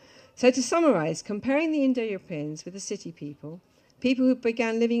 So to summarize, comparing the Indo-Europeans with the city people who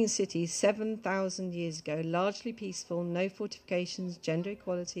began living in cities 7,000 years ago, largely peaceful, no fortifications, gender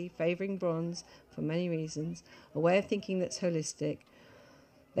equality, favouring bronze for many reasons, a way of thinking that's holistic.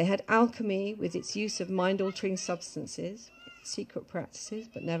 They had alchemy with its use of mind-altering substances, secret practices,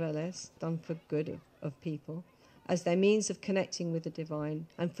 but nevertheless done for good of people, as their means of connecting with the divine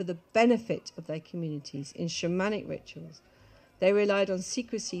and for the benefit of their communities in shamanic rituals. They relied on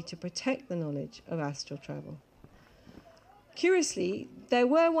secrecy to protect the knowledge of astral travel. Curiously, there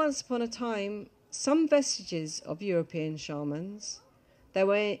were once upon a time some vestiges of European shamans. There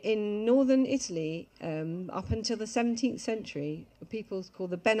were in northern Italy, up until the 17th century, people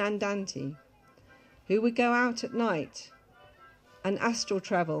called the Benandanti, who would go out at night and astral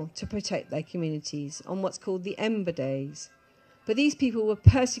travel to protect their communities on what's called the Ember Days. But these people were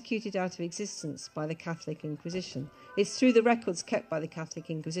persecuted out of existence by the Catholic Inquisition. It's through the records kept by the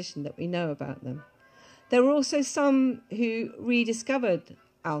Catholic Inquisition that we know about them. There were also some who rediscovered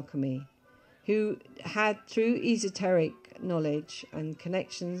alchemy, who had, through esoteric knowledge and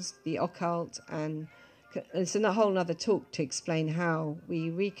connections, the occult, and it's a whole other talk to explain how we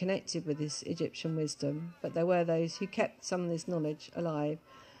reconnected with this Egyptian wisdom, but there were those who kept some of this knowledge alive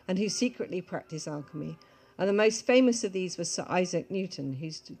and who secretly practiced alchemy. And the most famous of these was Sir Isaac Newton,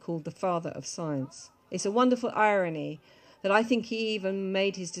 who's called the father of science. It's a wonderful irony that I think he even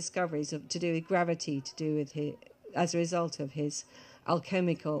made his discoveries to do with gravity, to do with as a result of his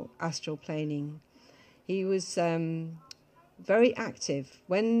alchemical astral planing. He was very active.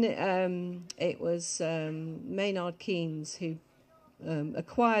 When it was Maynard Keynes who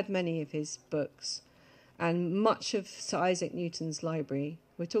acquired many of his books and much of Sir Isaac Newton's library.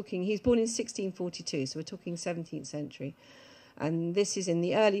 He's born in 1642, so we're talking 17th century. And this is in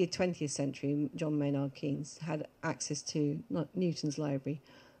the early 20th century, John Maynard Keynes had access to Newton's library.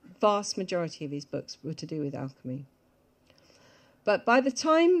 Vast majority of his books were to do with alchemy. But by the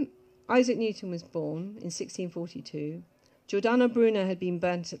time Isaac Newton was born in 1642, Giordano Bruno had been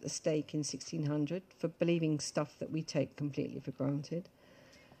burnt at the stake in 1600 for believing stuff that we take completely for granted.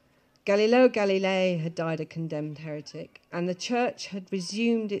 Galileo Galilei had died a condemned heretic, and the church had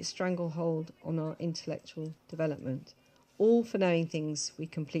resumed its stranglehold on our intellectual development, all for knowing things we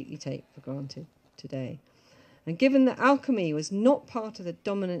completely take for granted today. And given that alchemy was not part of the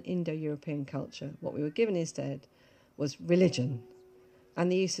dominant Indo-European culture, what we were given instead was religion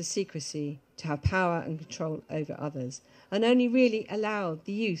and the use of secrecy to have power and control over others, and only really allowed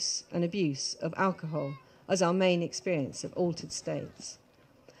the use and abuse of alcohol as our main experience of altered states.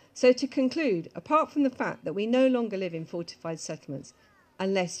 So to conclude, apart from the fact that we no longer live in fortified settlements,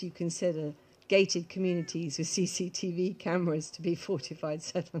 unless you consider gated communities with CCTV cameras to be fortified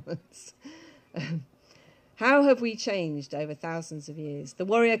settlements, how have we changed over thousands of years? The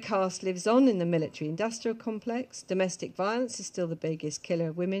warrior caste lives on in the military-industrial complex. Domestic violence is still the biggest killer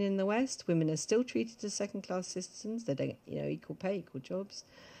of women in the West. Women are still treated as second-class citizens. They don't, equal pay, equal jobs.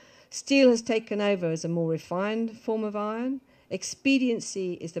 Steel has taken over as a more refined form of iron.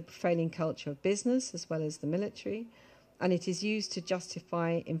 Expediency is the prevailing culture of business as well as the military, and it is used to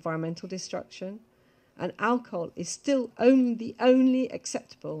justify environmental destruction. And alcohol is still the only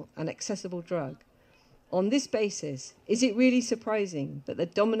acceptable and accessible drug. On this basis, is it really surprising that the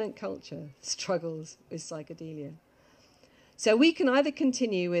dominant culture struggles with psychedelia? So we can either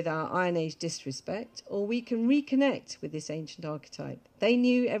continue with our Iron Age disrespect, or we can reconnect with this ancient archetype. They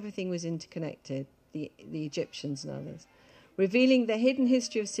knew everything was interconnected, the Egyptians and others. Revealing the hidden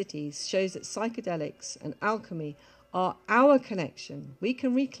history of cities shows that psychedelics and alchemy are our connection. We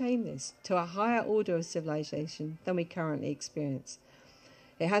can reclaim this to a higher order of civilization than we currently experience.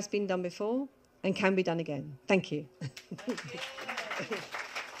 It has been done before and can be done again. Thank you.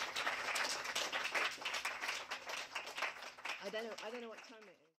 I don't know what time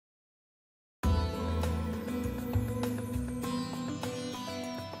it is.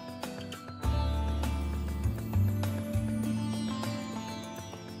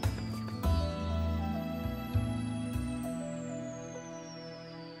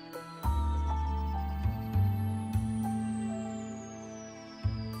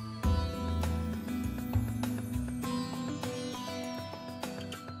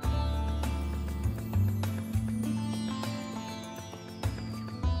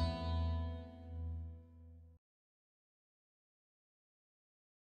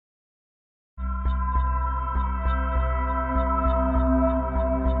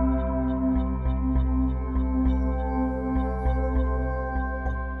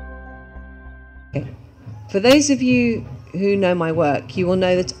 For those of you who know my work, you will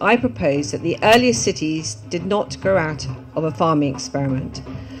know that I propose that the earliest cities did not grow out of a farming experiment.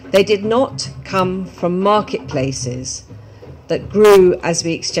 They did not come from marketplaces that grew as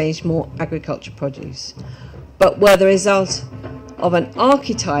we exchanged more agricultural produce, but were the result of an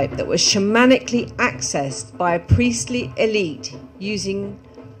archetype that was shamanically accessed by a priestly elite using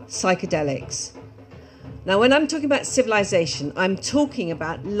psychedelics. Now, when I'm talking about civilization, I'm talking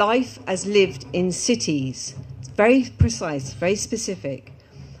about life as lived in cities. It's very precise, very specific.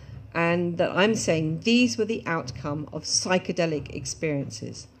 And that I'm saying these were the outcome of psychedelic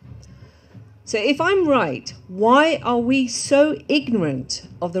experiences. So if I'm right, why are we so ignorant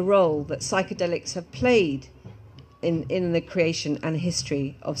of the role that psychedelics have played in the creation and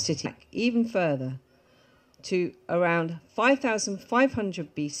history of cities? Even further, to around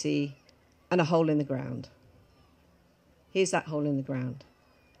 5,500 BC, and a hole in the ground. Here's that hole in the ground.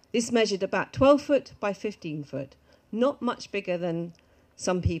 This measured about 12 foot by 15 foot, not much bigger than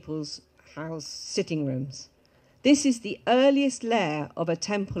some people's house sitting rooms. This is the earliest layer of a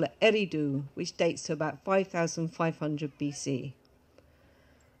temple at Eridu, which dates to about 5,500 BC.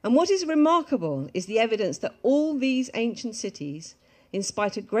 And what is remarkable is the evidence that all these ancient cities, in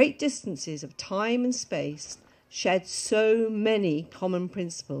spite of great distances of time and space, shared so many common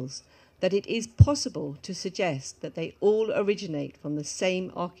principles that it is possible to suggest that they all originate from the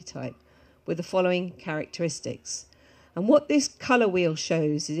same archetype with the following characteristics. And what this colour wheel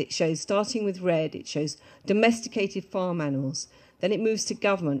shows is it shows, starting with red, it shows domesticated farm animals, then it moves to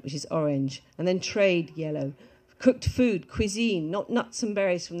government, which is orange, and then trade, yellow, cooked food, cuisine, not nuts and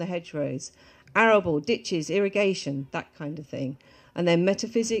berries from the hedgerows, arable, ditches, irrigation, that kind of thing. And then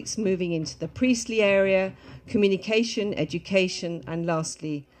metaphysics, moving into the priestly area, communication, education, and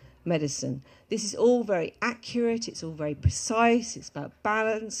lastly, medicine. This is all very accurate, it's all very precise, it's about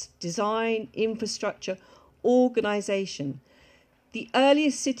balance, design, infrastructure, organisation. The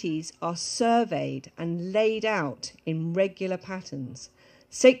earliest cities are surveyed and laid out in regular patterns.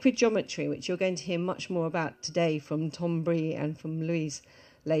 Sacred geometry, which you're going to hear much more about today from Tom Bree and from Louise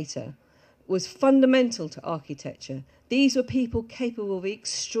later, was fundamental to architecture. These were people capable of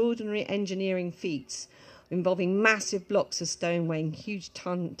extraordinary engineering feats, involving massive blocks of stone weighing huge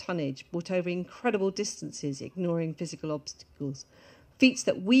tonnage, brought over incredible distances, ignoring physical obstacles. Feats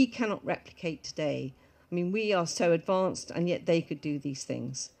that we cannot replicate today. I mean, we are so advanced, and yet they could do these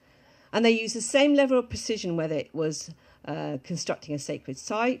things. And they used the same level of precision, whether it was constructing a sacred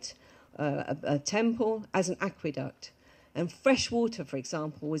site, a temple, as an aqueduct. And fresh water, for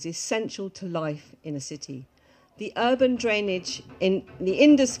example, was essential to life in a city. The urban drainage in the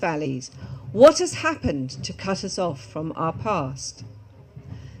Indus valleys. What has happened to cut us off from our past?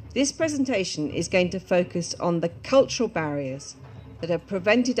 This presentation is going to focus on the cultural barriers that have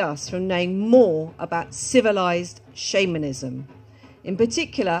prevented us from knowing more about civilized shamanism. In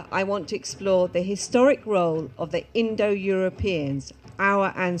particular, I want to explore the historic role of the Indo-Europeans,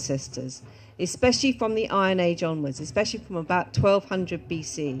 our ancestors, especially from the Iron Age onwards, especially from about 1200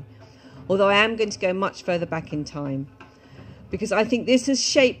 BC, although I am going to go much further back in time, because I think this has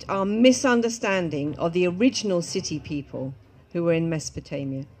shaped our misunderstanding of the original city people who were in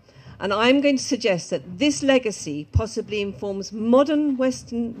Mesopotamia. And I'm going to suggest that this legacy possibly informs modern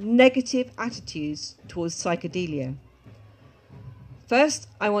Western negative attitudes towards psychedelia. First,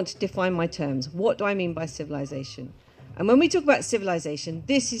 I want to define my terms. What do I mean by civilization? And when we talk about civilization,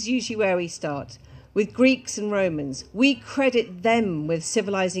 this is usually where we start. With Greeks and Romans, we credit them with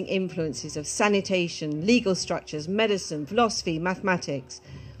civilizing influences of sanitation, legal structures, medicine, philosophy, mathematics.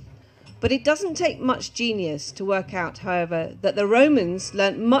 But it doesn't take much genius to work out, however, that the Romans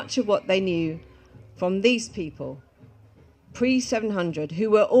learnt much of what they knew from these people, pre-700,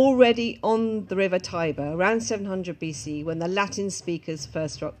 who were already on the river Tiber around 700 BC when the Latin speakers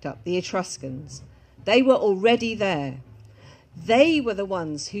first rocked up, the Etruscans. They were already there. They were the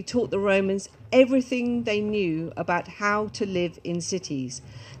ones who taught the Romans everything they knew about how to live in cities.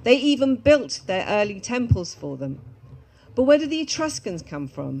 They even built their early temples for them. But where did the Etruscans come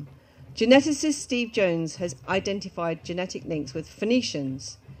from? Geneticist Steve Jones has identified genetic links with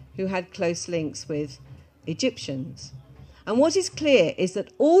Phoenicians, who had close links with Egyptians. And what is clear is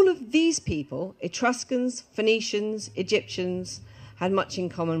that all of these people, Etruscans, Phoenicians, Egyptians, had much in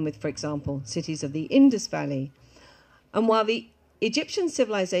common with, for example, cities of the Indus Valley. And while the Egyptian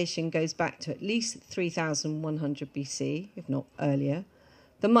civilization goes back to at least 3100 BC, if not earlier,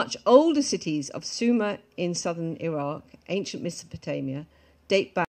 the much older cities of Sumer in southern Iraq, ancient Mesopotamia, date back